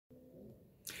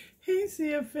Hey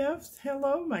CFF'S,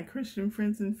 hello my Christian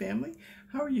friends and family.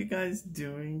 How are you guys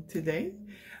doing today?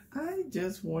 I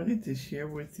just wanted to share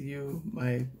with you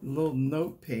my little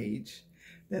note page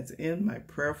that's in my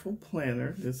Prayerful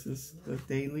Planner. This is the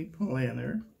daily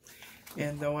planner.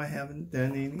 And though I haven't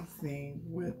done anything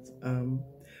with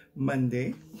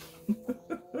Monday,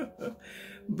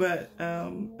 but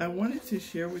I wanted to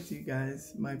share with you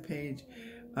guys my page.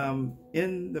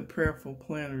 In the Prayerful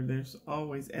Planner, there's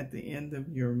always, at the end of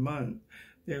your month,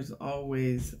 there's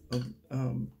always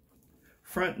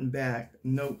front and back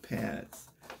notepads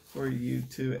for you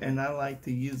to, and I like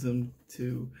to use them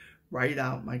to write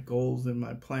out my goals and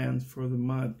my plans for the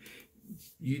month.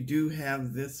 You do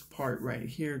have this part right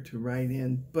here to write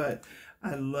in, but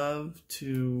I love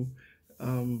to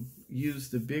use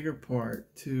the bigger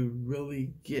part to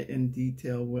really get in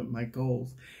detail with my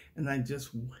goals. And I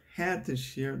just had to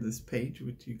share this page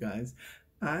with you guys.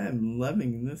 I am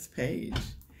loving this page.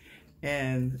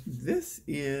 And this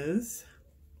is,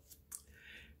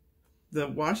 the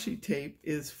washi tape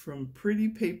is from Pretty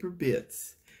Paper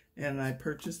Bits. And I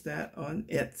purchased that on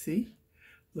Etsy.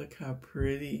 Look how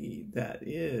pretty that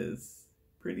is.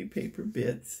 Pretty Paper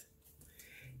Bits.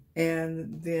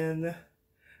 And then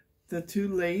the two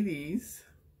ladies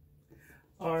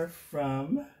are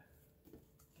from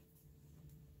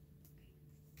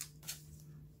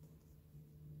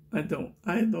I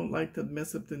don't like to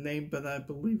mess up the name, but I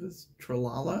believe it's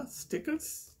Tralala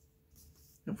Stickers.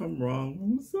 If I'm wrong,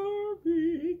 I'm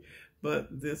sorry.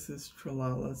 But this is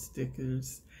Tralala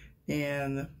Stickers,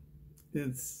 and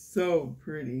it's so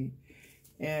pretty.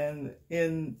 And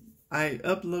I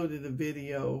uploaded a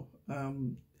video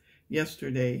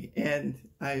yesterday, and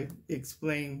I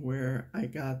explained where I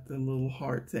got the little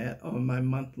hearts at on my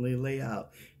monthly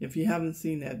layout. If you haven't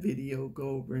seen that video, go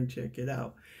over and check it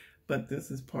out. But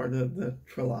this is part of the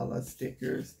Tralala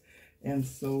Stickers, and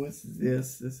so is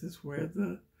this. This is where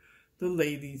the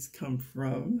ladies come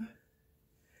from.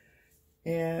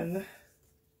 And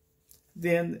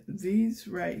then these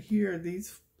right here,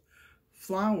 these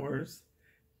flowers,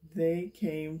 they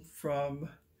came from,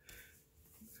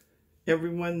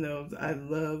 everyone knows I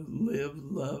love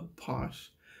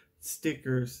Live-Love-Posh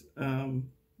stickers,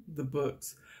 the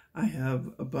books. I have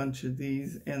a bunch of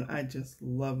these and I just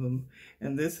love them.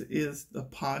 And this is the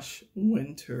Posh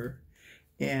Winter.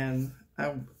 And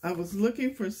I was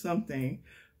looking for something.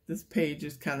 This page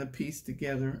is kind of pieced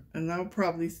together, and I'll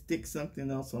probably stick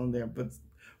something else on there. But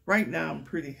right now I'm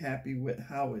pretty happy with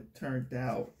how it turned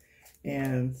out.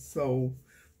 And so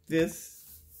this,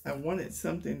 I wanted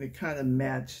something to kind of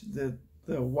match the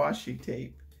washi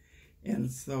tape.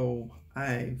 And so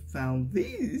I found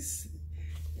these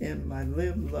in my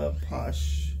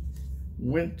Live-Love-Posh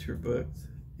winter books,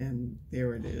 and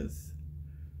there it is.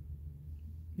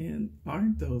 And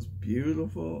aren't those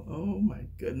beautiful? Oh my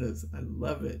goodness, I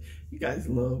love it. You guys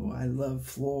know I love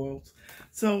florals.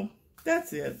 So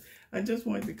that's it. I just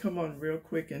wanted to come on real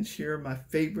quick and share my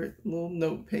favorite little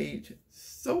note page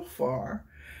so far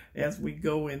as we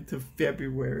go into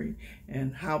February,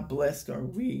 and how blessed are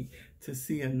we to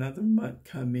see another month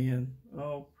come in.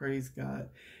 Oh, praise God.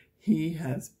 He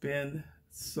has been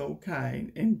so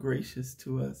kind and gracious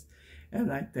to us.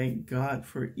 And I thank God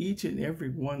for each and every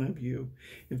one of you.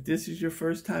 If this is your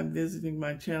first time visiting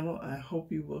my channel, I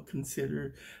hope you will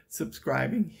consider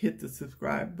subscribing. Hit the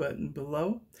subscribe button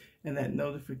below and that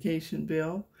notification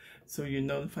bell so you're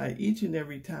notified each and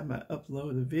every time I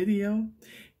upload a video.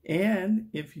 And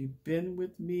if you've been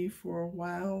with me for a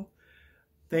while,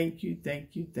 thank you,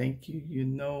 thank you, thank you. You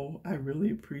know, I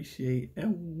really appreciate,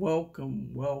 and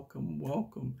welcome, welcome,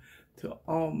 welcome to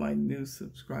all my new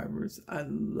subscribers. I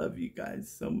love you guys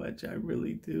so much. I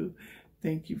really do.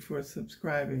 Thank you for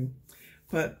subscribing.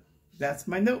 But that's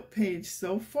my note page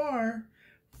so far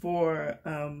for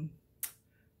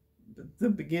the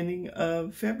beginning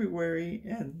of February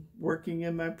and working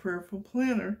in my Prayerful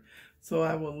Planner. So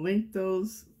I will link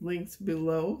those links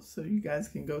below so you guys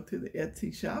can go to the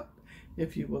Etsy shop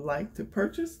if you would like to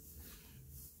purchase.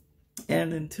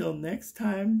 And until next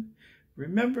time,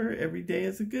 remember, every day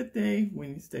is a good day when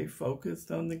you stay focused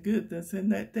on the good that's in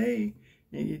that day.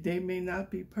 And your day may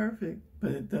not be perfect,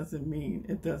 but it doesn't mean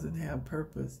it doesn't have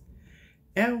purpose.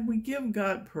 And we give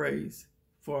God praise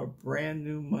for a brand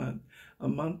new month, a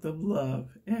month of love.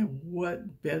 And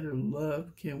what better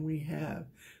love can we have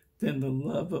than the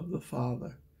love of the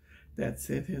Father that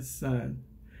sent his Son?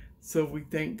 So we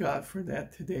thank God for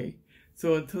that today.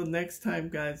 So until next time,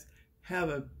 guys, have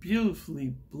a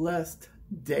beautifully blessed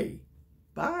day.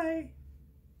 Bye.